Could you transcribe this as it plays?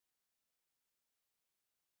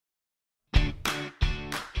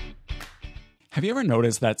Have you ever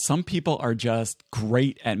noticed that some people are just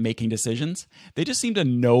great at making decisions? They just seem to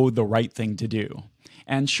know the right thing to do.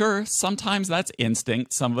 And sure, sometimes that's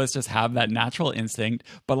instinct. Some of us just have that natural instinct.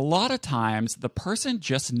 But a lot of times, the person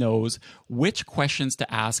just knows which questions to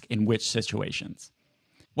ask in which situations.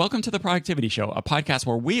 Welcome to The Productivity Show, a podcast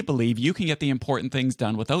where we believe you can get the important things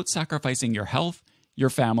done without sacrificing your health, your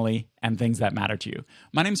family, and things that matter to you.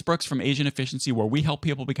 My name is Brooks from Asian Efficiency, where we help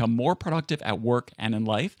people become more productive at work and in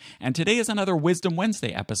life. And today is another Wisdom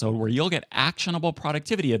Wednesday episode where you'll get actionable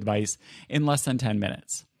productivity advice in less than 10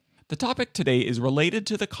 minutes. The topic today is related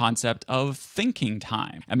to the concept of thinking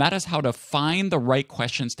time, and that is how to find the right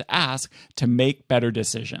questions to ask to make better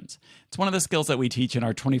decisions. It's one of the skills that we teach in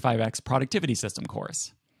our 25X Productivity System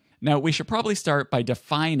course. Now, we should probably start by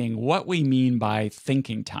defining what we mean by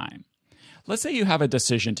thinking time. Let's say you have a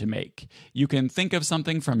decision to make. You can think of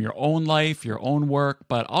something from your own life, your own work,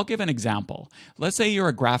 but I'll give an example. Let's say you're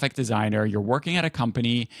a graphic designer, you're working at a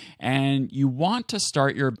company, and you want to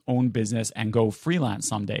start your own business and go freelance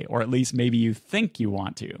someday, or at least maybe you think you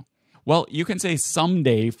want to. Well, you can say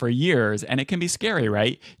someday for years, and it can be scary,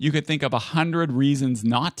 right? You could think of 100 reasons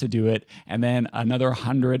not to do it, and then another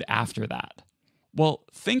 100 after that. Well,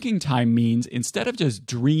 thinking time means instead of just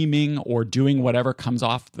dreaming or doing whatever comes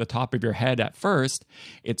off the top of your head at first,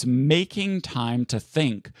 it's making time to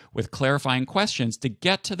think with clarifying questions to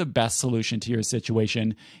get to the best solution to your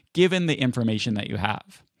situation, given the information that you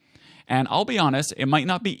have. And I'll be honest, it might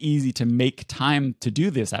not be easy to make time to do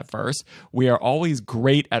this at first. We are always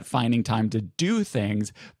great at finding time to do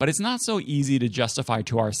things, but it's not so easy to justify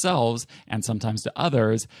to ourselves, and sometimes to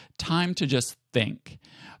others, time to just think.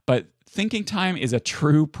 But thinking time is a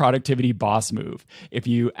true productivity boss move. If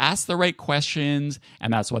you ask the right questions,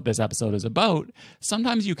 and that's what this episode is about,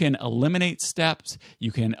 sometimes you can eliminate steps,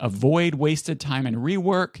 you can avoid wasted time and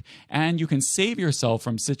rework, and you can save yourself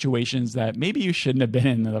from situations that maybe you shouldn't have been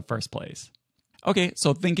in the first place. Okay,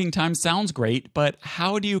 so thinking time sounds great, but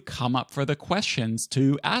how do you come up for the questions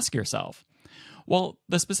to ask yourself? Well,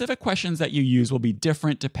 the specific questions that you use will be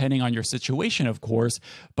different depending on your situation, of course,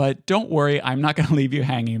 but don't worry, I'm not going to leave you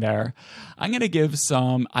hanging there. I'm going to give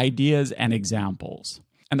some ideas and examples.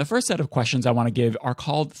 And the first set of questions I want to give are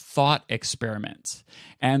called thought experiments.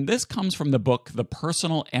 And this comes from the book, The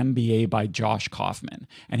Personal MBA by Josh Kaufman.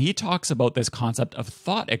 And he talks about this concept of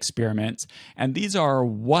thought experiments. And these are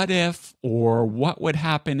what if, or what would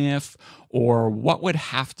happen if, or what would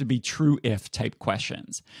have to be true if type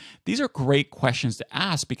questions. These are great questions to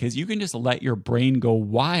ask because you can just let your brain go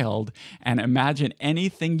wild and imagine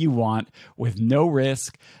anything you want with no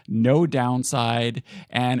risk, no downside.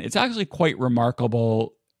 And it's actually quite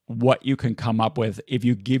remarkable what you can come up with if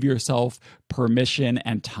you give yourself permission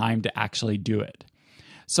and time to actually do it.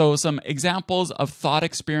 So some examples of thought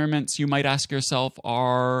experiments you might ask yourself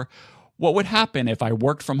are, what would happen if I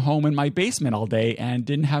worked from home in my basement all day and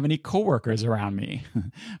didn't have any coworkers around me?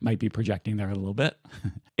 Might be projecting there a little bit.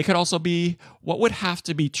 It could also be, what would have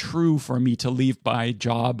to be true for me to leave my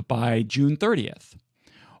job by June 30th?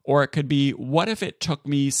 Or it could be, what if it took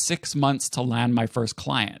me 6 months to land my first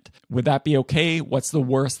client? Would that be okay? What's the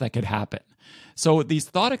worst that could happen? So these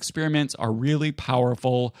thought experiments are really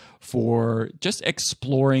powerful for just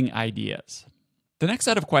exploring ideas. The next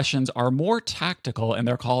set of questions are more tactical, and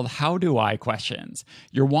they're called how do I questions.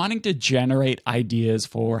 You're wanting to generate ideas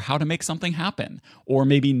for how to make something happen, or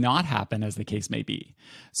maybe not happen as the case may be.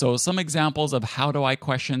 So some examples of how do I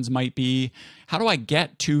questions might be, how do I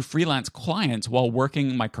get to freelance clients while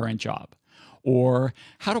working my current job? Or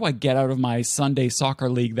how do I get out of my Sunday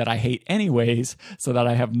soccer league that I hate anyways so that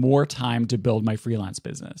I have more time to build my freelance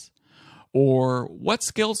business? Or what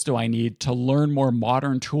skills do I need to learn more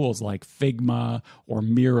modern tools like Figma or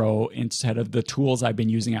Miro instead of the tools I've been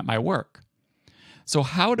using at my work? So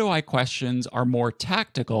how do I questions are more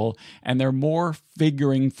tactical and they're more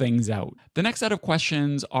figuring things out. The next set of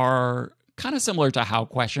questions are kind of similar to how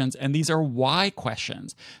questions, and these are why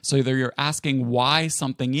questions. So either you're asking why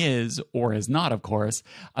something is, or is not, of course,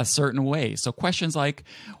 a certain way. So questions like,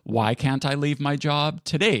 why can't I leave my job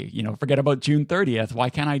today? Forget about June 30th. Why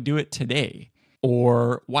can't I do it today?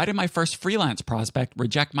 Or why did my first freelance prospect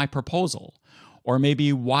reject my proposal? Or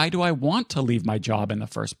maybe, why do I want to leave my job in the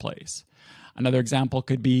first place? Another example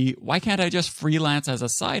could be, why can't I just freelance as a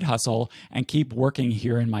side hustle and keep working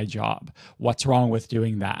here in my job? What's wrong with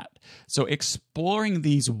doing that? So exploring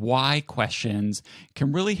these why questions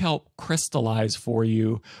can really help crystallize for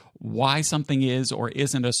you why something is or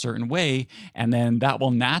isn't a certain way, and then that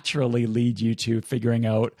will naturally lead you to figuring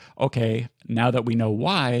out, okay, now that we know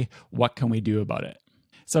why, what can we do about it?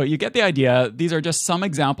 So you get the idea. These are just some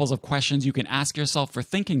examples of questions you can ask yourself for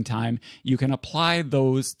thinking time. You can apply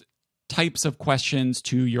those types of questions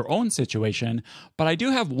to your own situation, but I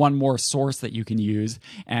do have one more source that you can use,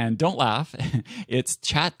 and don't laugh, it's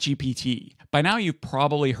ChatGPT. By now, you've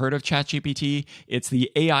probably heard of ChatGPT. It's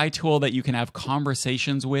the AI tool that you can have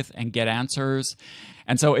conversations with and get answers.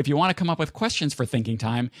 And so if you want to come up with questions for thinking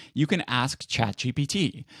time, you can ask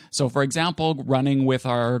ChatGPT. So for example, running with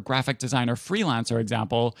our graphic designer freelancer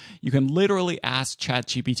example, you can literally ask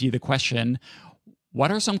ChatGPT the question,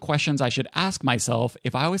 what are some questions I should ask myself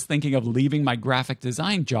if I was thinking of leaving my graphic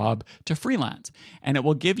design job to freelance? And it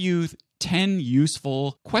will give you 10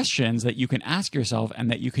 useful questions that you can ask yourself and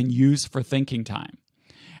that you can use for thinking time.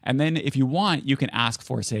 And then if you want, you can ask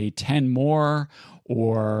for, say, 10 more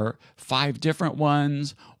or 5 different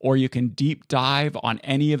ones, or you can deep dive on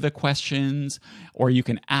any of the questions, or you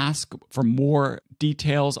can ask for more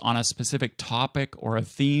details on a specific topic or a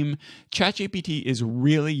theme. ChatGPT is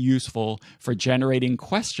really useful for generating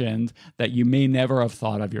questions that you may never have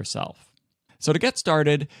thought of yourself. So to get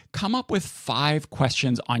started, come up with 5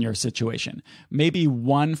 questions on your situation. Maybe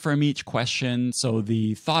one from each question. So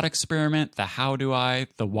the thought experiment, the how do I,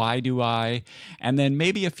 the why do I, and then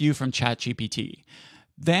maybe a few from ChatGPT.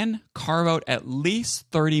 Then carve out at least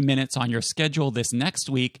 30 minutes on your schedule this next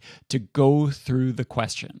week to go through the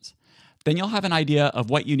questions. Then you'll have an idea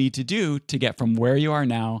of what you need to do to get from where you are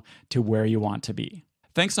now to where you want to be.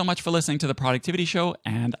 Thanks so much for listening to The Productivity Show,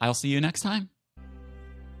 and I'll see you next time.